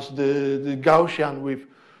order as the Gaussian with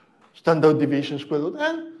standard deviation square root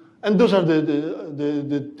n, and those are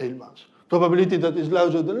the tail bands. Probability that is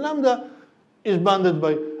larger than lambda is bounded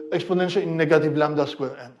by exponential in negative lambda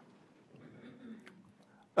square n.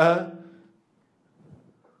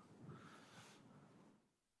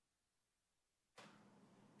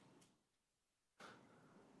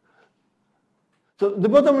 So the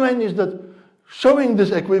bottom line is that showing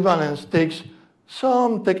this equivalence takes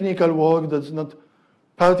some technical work that's not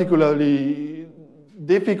particularly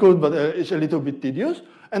difficult, but it's a little bit tedious.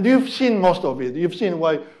 And you've seen most of it. You've seen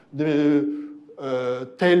why the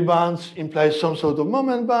tail bands imply some sort of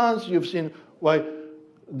moment bands. You've seen why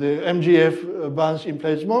the MGF bands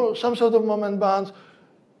implies some sort of moment bands.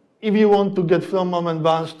 If you want to get from moment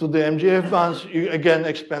bands to the MGF bands, you again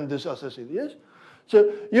expand this as a series.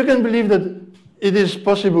 So you can believe that it is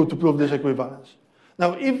possible to prove this equivalence.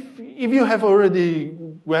 Now, if you have already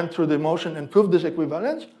went through the motion and proved this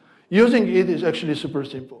equivalence, using it is actually super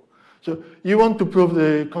simple. So you want to prove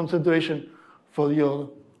the concentration for your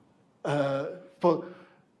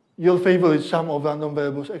favorite sum of random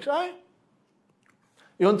variables xi.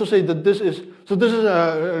 You want to say that this is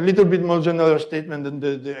a little bit more general statement than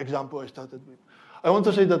the example I started with. I want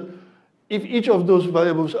to say that if each of those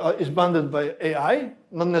variables is bounded by ai,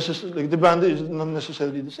 not necessarily, the bound is not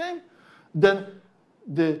necessarily the same, then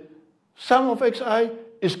the sum of xi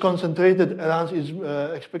is concentrated around its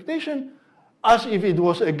expectation as if it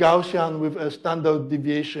was a Gaussian with a standard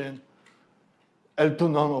deviation L2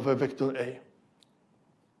 norm of a vector A.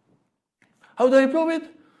 How do I prove it?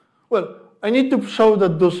 Well, I need to show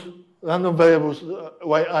that those random variables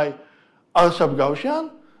yi are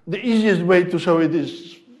sub-Gaussian. The easiest way to show it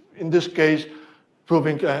is, in this case,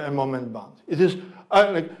 proving a moment bound. It is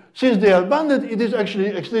since they are bounded, it is actually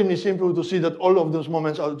extremely simple to see that all of those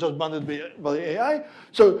moments are just bounded by ai.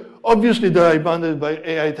 So obviously they are bounded by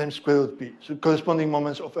ai times square root p, so corresponding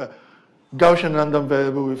moments of a Gaussian random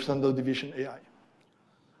variable with standard deviation ai.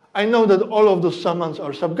 I know that all of those summands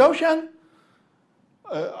are sub-Gaussian.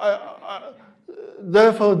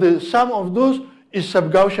 Therefore, the sum of those is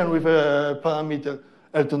sub-Gaussian with a parameter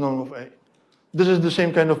L2 norm of A. This is the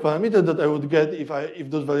same kind of parameter that I would get if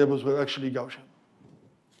those variables were actually Gaussian.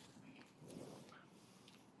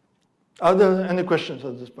 Are there any questions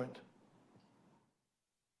at this point?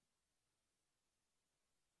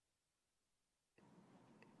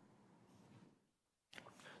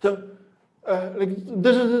 So,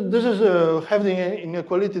 this is having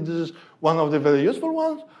inequality. This is one of the very useful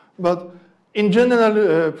ones. But in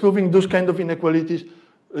general, proving those kind of inequalities,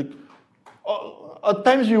 at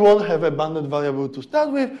times you won't have a bounded variable to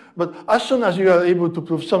start with. But as soon as you are able to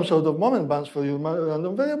prove some sort of moment bands for your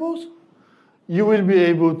random variables, you will be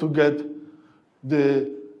able to get the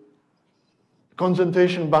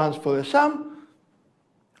concentration bands for a sum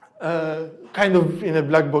kind of in a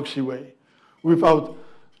black boxy way, without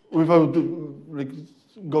like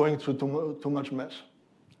going through too much mess.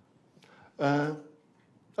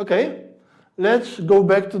 Okay, let's go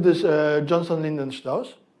back to this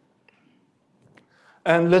Johnson-Linden-Strauss,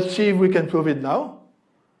 and let's see if we can prove it now.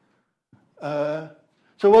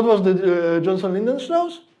 So what was the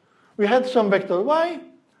Johnson-Linden-Strauss? We had some vector y.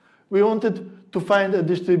 We wanted to find a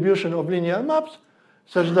distribution of linear maps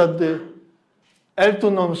such that the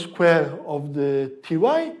L2 norm square of the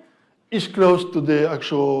ty is close to the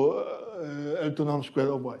actual L2 norm square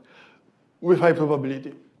of y with high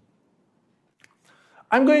probability.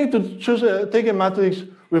 I'm going to choose take a matrix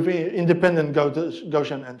with independent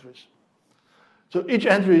Gaussian entries. So each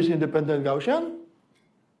entry is independent Gaussian.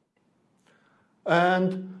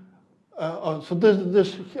 And so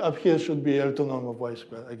this up here should be L2 norm of y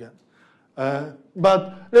squared again.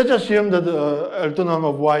 But let's assume that L2 norm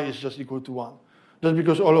of y is just equal to 1. Just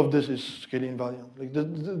because all of this is scale invariant. Like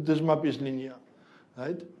this map is linear,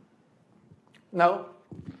 right? Now,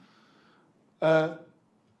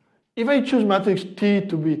 if I choose matrix T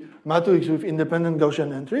to be matrix with independent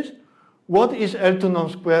Gaussian entries, what is L2 norm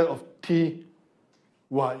square of T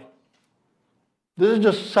y? This is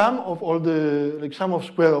just sum of all the, like sum of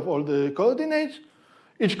square of all the coordinates.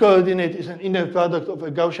 Each coordinate is an inner product of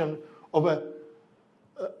a Gaussian, of a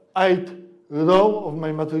ith row of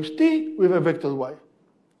my matrix T with a vector y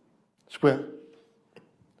square.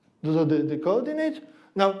 Those are the coordinates.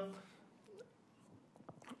 Now,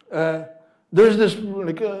 there's this,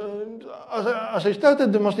 like, as I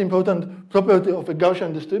started, the most important property of a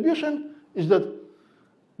Gaussian distribution is that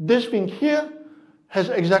this thing here has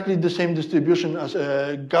exactly the same distribution as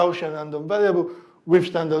a Gaussian random variable with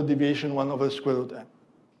standard deviation 1 over square root m.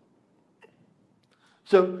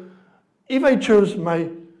 So if I choose my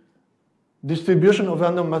distribution of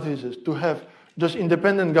random matrices to have just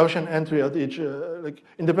independent Gaussian entry at each, like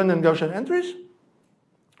independent Gaussian entries,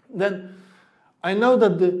 then I know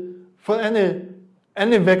that for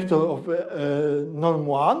any vector of norm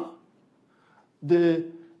 1, the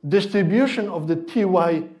distribution of the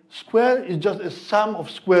ty square is just a sum of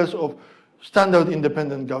squares of standard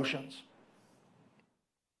independent Gaussians.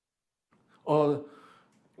 Or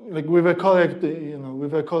like with a correct,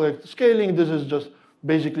 with a correct scaling, this is just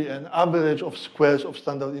basically an average of squares of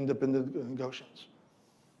standard independent Gaussians.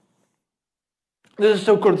 This is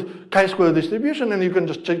so-called chi-square distribution, and you can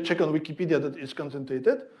just check on Wikipedia that it's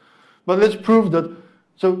concentrated. But let's prove that.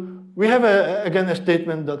 So we have, again, a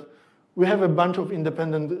statement that we have a bunch of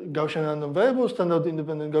independent Gaussian random variables, standard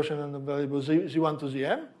independent Gaussian random variables, z1 to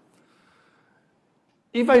zm.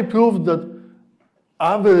 If I prove that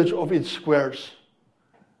average of its squares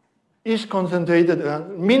is concentrated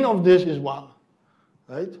around, mean of this is 1,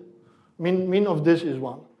 right? Mean of this is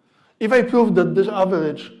 1. If I prove that this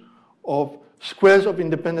average of squares of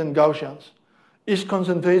independent Gaussians is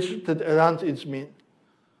concentrated around its mean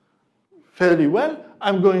fairly well,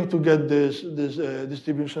 I'm going to get this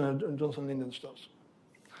distribution of Johnson-Linden-Strauss.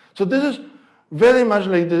 So this is very much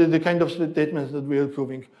like the kind of statements that we were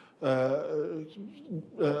proving a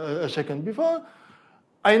second before.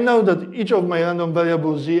 I know that each of my random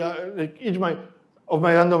variables z, like of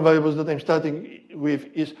my random variables that I'm starting with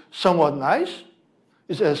is somewhat nice,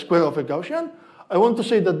 is a square of a Gaussian. I want to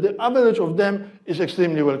say that the average of them is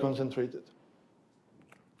extremely well concentrated.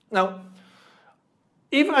 Now,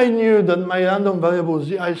 if I knew that my random variables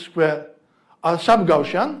zi square are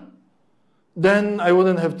sub-Gaussian, then I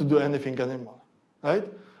wouldn't have to do anything anymore, right?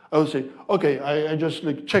 I would say, okay, I just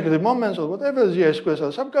like check the moments or whatever, zi squares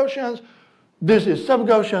are sub-Gaussians, this is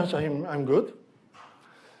sub-Gaussians, I'm good.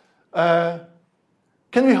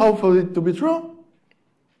 Can we hope for it to be true?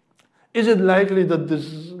 Is it likely that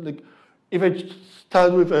this, like, if I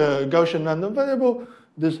start with a Gaussian random variable,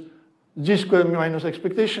 this z square minus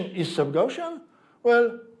expectation is sub-Gaussian?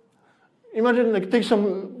 Well, imagine, like, take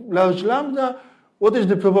some large lambda. What is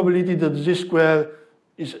the probability that z square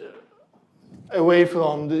is away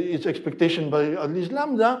from its expectation by at least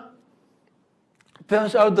lambda? It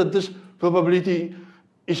turns out that this probability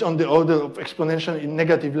is on the order of exponential in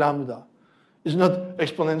negative lambda. It's not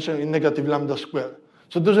exponential in negative lambda squared.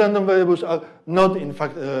 So those random variables are not, in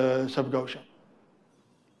fact, sub-Gaussian.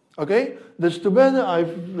 Okay, that's too bad.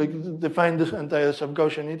 I've defined this entire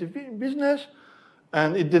sub-Gaussianity business,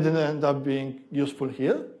 and it didn't end up being useful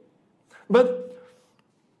here. But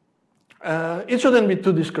it shouldn't be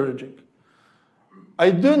too discouraging.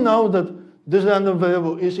 I do know that this random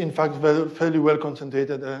variable is, in fact, fairly well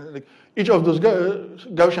concentrated. Like each of those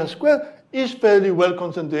Gaussian square is fairly well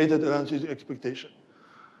concentrated around its expectation.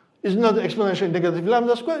 It's not exponential in negative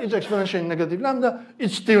lambda square, it's exponential in negative lambda.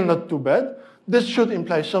 It's still not too bad. this should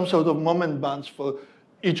imply some sort of moment bands for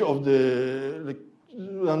each of the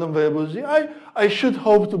random variables Zi. I should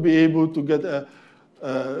hope to be able to get a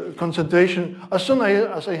concentration as soon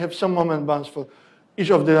as I have some moment bands for each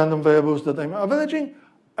of the random variables that I'm averaging.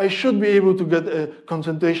 I should be able to get a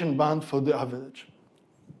concentration band for the average.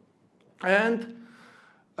 And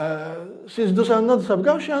since those are not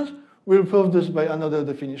sub-Gaussians, we'll prove this by another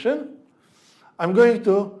definition. I'm going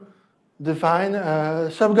to define a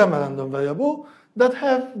sub-gamma random variable that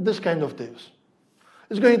have this kind of tails.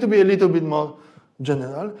 It's going to be a little bit more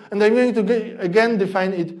general, and I'm going to again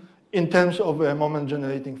define it in terms of a moment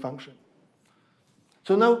generating function.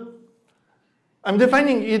 So now I'm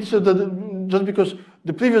defining it so that just because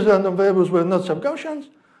the previous random variables were not sub-Gaussians,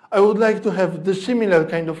 I would like to have this similar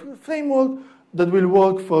kind of framework that will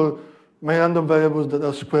work for my random variables that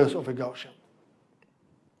are squares of a Gaussian.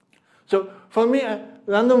 So for me, a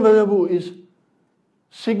random variable is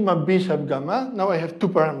sigma b sub gamma. Now I have two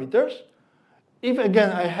parameters. If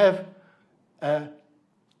again I have an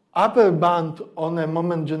upper bound on a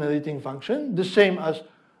moment generating function, the same as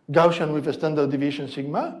Gaussian with a standard deviation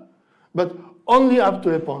sigma, but only up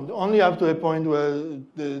to a point where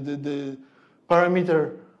the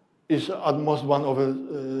parameter is at most 1 over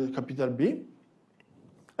capital B.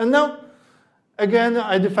 And now, again,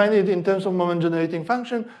 I define it in terms of moment generating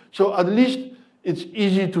function, so at least it's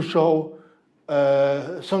easy to show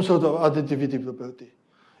some sort of additivity property.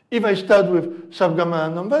 If I start with sub-gamma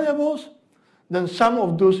random variables, then sum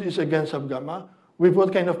of those is again sub-gamma. With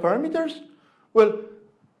what kind of parameters? Well,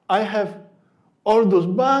 I have all those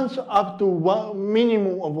bands up to one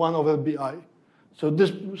minimum of 1 over bi.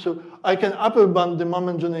 So I can upper bound the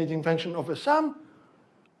moment generating function of a sum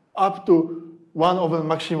up to 1 over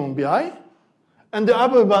maximum bi, and the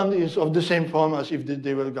upper bound is of the same form as if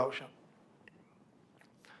they were Gaussian.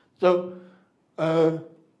 So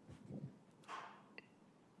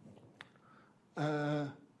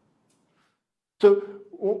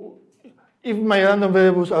if my random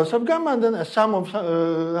variables are sub-gamma, then a sum of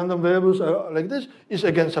random variables are like this is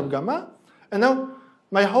again sub-gamma. And now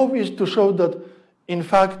my hope is to show that, in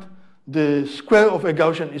fact, the square of a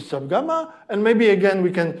Gaussian is sub-gamma. And maybe again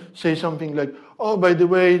we can say something like, oh, by the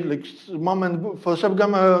way, like moment for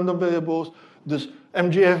sub-gamma random variables, this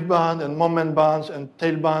MGF band and moment bands and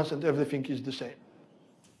tail bands and everything is the same.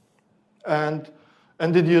 And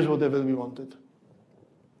deduce whatever we wanted.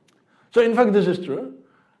 So in fact, this is true.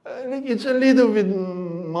 It's a little bit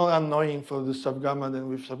more annoying for the sub-gamma than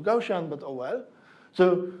with sub-Gaussian, but oh well.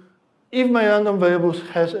 So if my random variables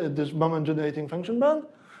has this moment generating function band,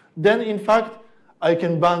 then in fact, I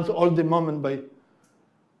can bound all the moment by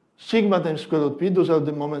sigma times square root p. Those are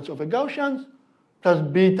the moments of a Gaussian, plus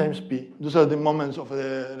b times p. Those are the moments of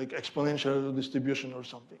a exponential distribution or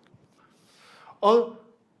something. Or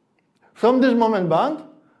from this moment band,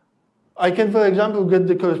 I can, for example, get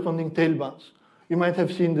the corresponding tail bands. You might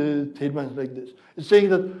have seen the tail bands like this. It's saying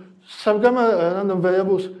that sub-gamma random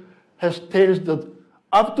variables has tails that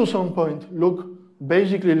up to some point look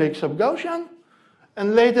basically like sub-Gaussian,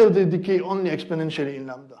 and later they decay only exponentially in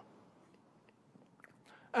lambda.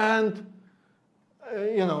 And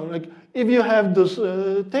like if you have those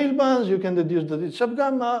tail bands, you can deduce that it's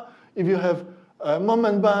sub-gamma. If you have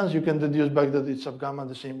moment bands, you can deduce back that it's sub-gamma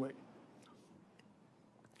the same way.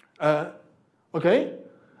 Okay,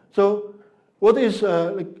 so what is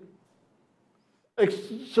okay?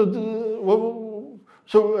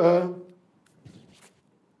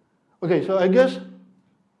 So I guess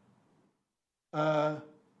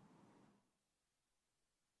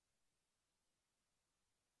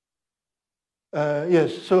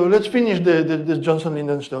yes. So let's finish the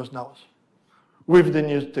Johnson-Linden-Strauss now with the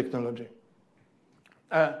new technology.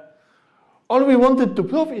 All we wanted to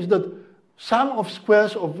prove is that sum of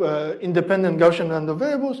squares of independent Gaussian random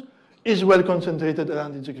variables is well concentrated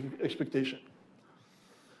around its expectation.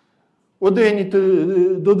 What do I need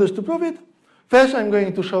to do this to prove it? First, I'm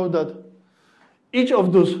going to show that each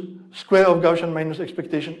of those square of Gaussian minus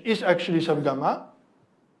expectation is actually sub-gamma.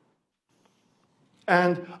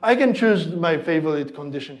 And I can choose my favorite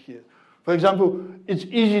condition here. For example, it's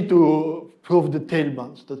easy to prove the tail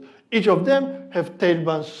bands, that each of them have tail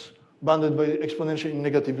bands bounded by exponential in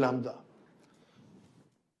negative lambda.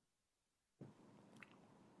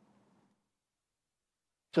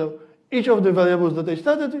 So each of the variables that I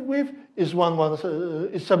started with is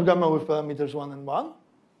is sub-gamma with parameters 1 and 1.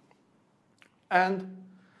 And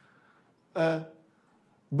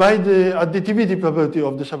by the additivity property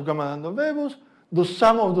of the sub-gamma random variables, the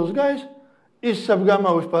sum of those guys is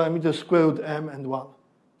sub-gamma with parameters square root m and 1.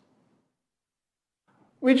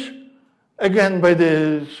 Which, again, by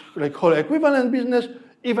the whole equivalent business,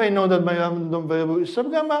 if I know that my random variable is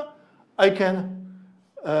subgamma, I can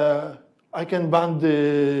bound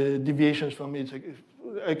the deviations from it.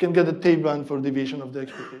 I can get a tail band for deviation of the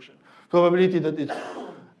expectation. Probability that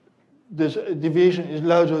this deviation is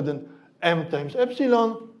larger than m times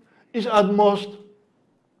epsilon is at most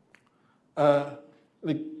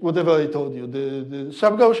like whatever I told you, the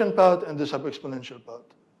sub-Gaussian part and the sub-exponential part.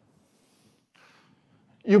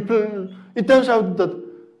 It turns out that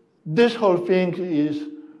this whole thing is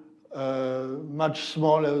much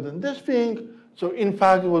smaller than this thing. So in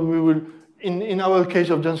fact, what we will, in our case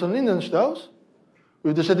of Johnson-Lindenstrauss,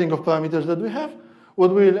 with the setting of parameters that we have,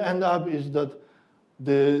 what we will end up is that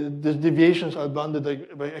the deviations are bounded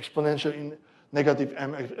by exponential in negative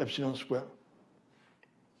m epsilon square.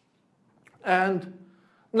 And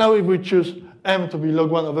now if we choose m to be log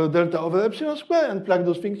 1 over delta over epsilon square and plug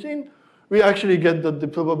those things in, we actually get that the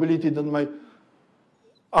probability that my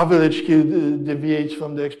average here deviates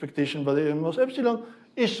from the expectation by the inverse epsilon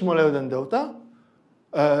is smaller than delta.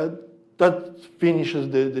 That finishes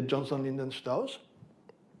the Johnson-Lindenstrauss.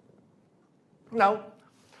 Now,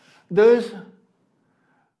 there is,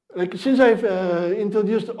 like, since I've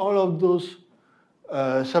introduced all of those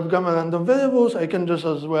sub-gamma random variables, I can just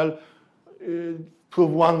as well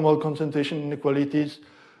prove one more concentration inequalities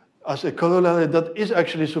as a corollary that is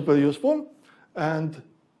actually super useful, and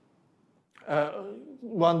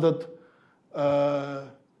one that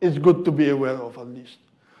is good to be aware of at least.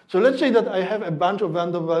 So let's say that I have a bunch of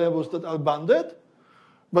random variables that are bounded,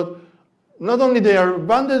 but not only they are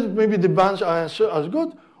bounded, maybe the bands are as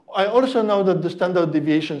good, I also know that the standard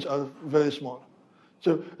deviations are very small.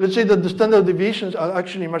 So let's say that the standard deviations are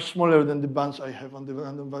actually much smaller than the bands I have on the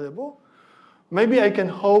random variable. Maybe I can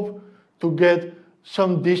hope to get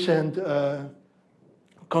some decent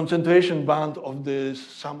concentration band of the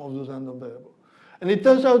sum of those random variables. And it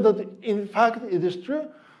turns out that, in fact, it is true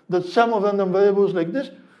that some of random variables like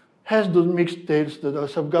this has those mixed tails that are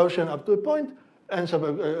sub-Gaussian up to a point and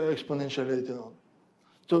sub-exponential later on.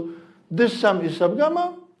 So this sum is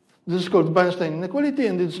sub-gamma. This is called Bernstein inequality,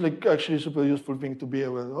 and it's like actually a super useful thing to be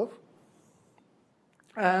aware of.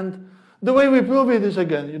 And the way we prove it is,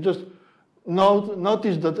 again, you just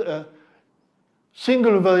notice that a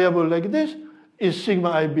single variable like this is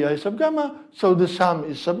sigma IBI sub gamma, so the sum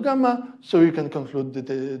is sub gamma, so you can conclude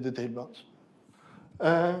the tail bounds.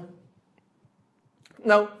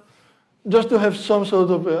 Now, just to have some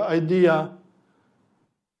sort of idea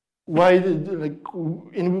why,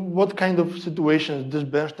 in what kind of situations this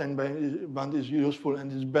Bernstein band is useful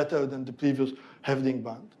and is better than the previous Hevding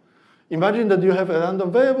band. Imagine that you have a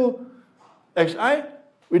random variable, xi,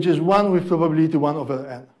 which is 1 with probability 1 over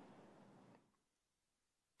n.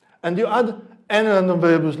 And you add n random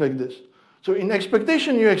variables like this. So in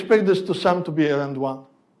expectation, you expect this to sum to be around 1.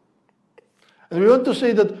 And we want to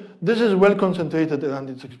say that this is well concentrated around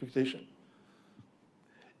its expectation.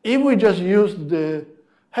 If we just use the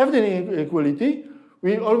Hevding inequality,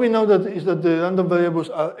 all we know that is that the random variables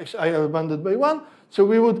are xi are bounded by 1, so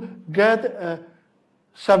we would get a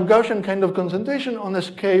sub-Gaussian kind of concentration on a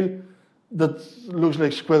scale that looks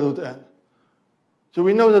like square root n. So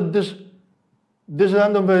we know that this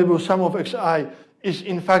random variable sum of xi is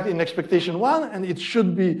in fact in expectation 1, and it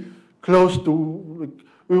should be close to,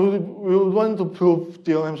 we would want to prove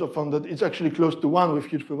theorems of from that it's actually close to 1 with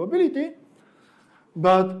huge probability.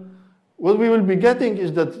 But what we will be getting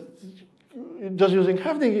is that, just using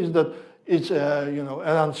Hevding, is that it's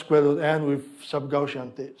around square root n with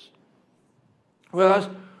sub-Gaussian tails. Whereas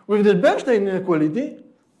with the Bernstein inequality,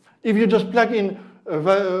 if you just plug in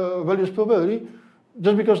values properly,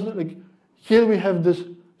 just because here we have this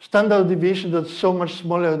standard deviation that's so much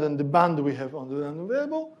smaller than the band we have on the random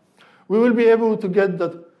variable, we will be able to get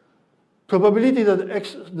that probability that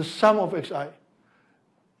the sum of xi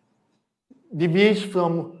deviates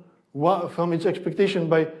from its expectation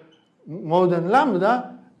by more than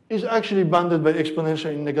lambda is actually bounded by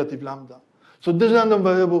exponential in negative lambda. So this random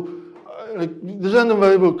variable,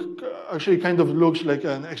 actually kind of looks like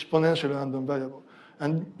an exponential random variable.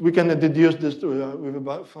 And we can deduce this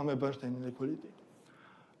from a Bernstein inequality.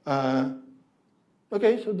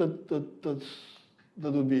 Okay, so that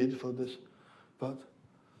would be it for this part.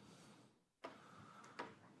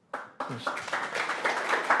 Yes.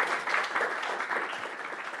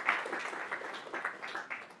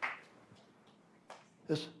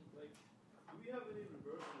 Yes? Do we have any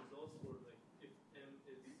reverse results for if m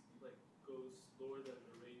is goes lower than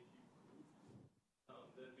the rate you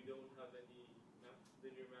proved, then we don't have any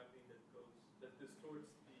linear mapping that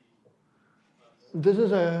distorts the. This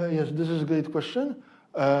is a great question.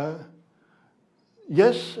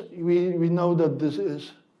 Yes, we know that this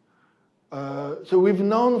is So we've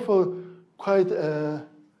known for quite a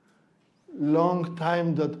long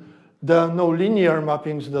time that there are no linear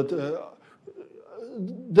mappings that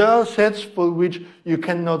there are sets for which you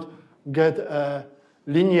cannot get a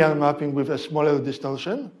linear mapping with a smaller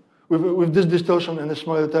distortion. With this distortion and a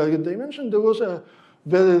smaller target dimension, there was a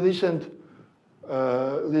very recent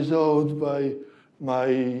result by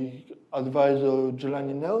my advisor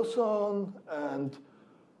Jelani Nelson and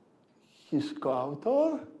his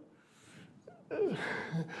co-author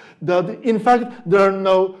that in fact there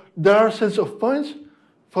are sets of points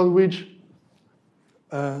for which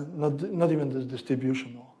not even this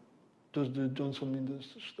distributional, just the Johnson-Linden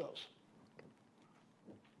stars.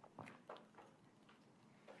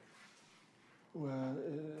 Where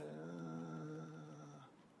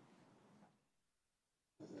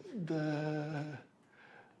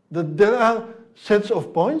there are sets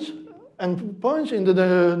of points and points in the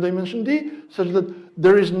dimension D such that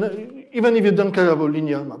there is no, even if you don't care about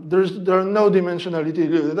linear map, there are no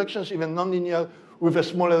dimensionality reductions, even nonlinear, with a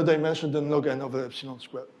smaller dimension than log n over epsilon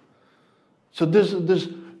squared. So this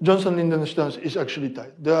Johnson-Linden stars is actually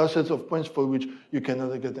tight. There are sets of points for which you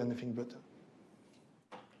cannot get anything better.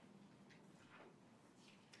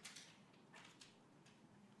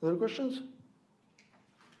 Other questions?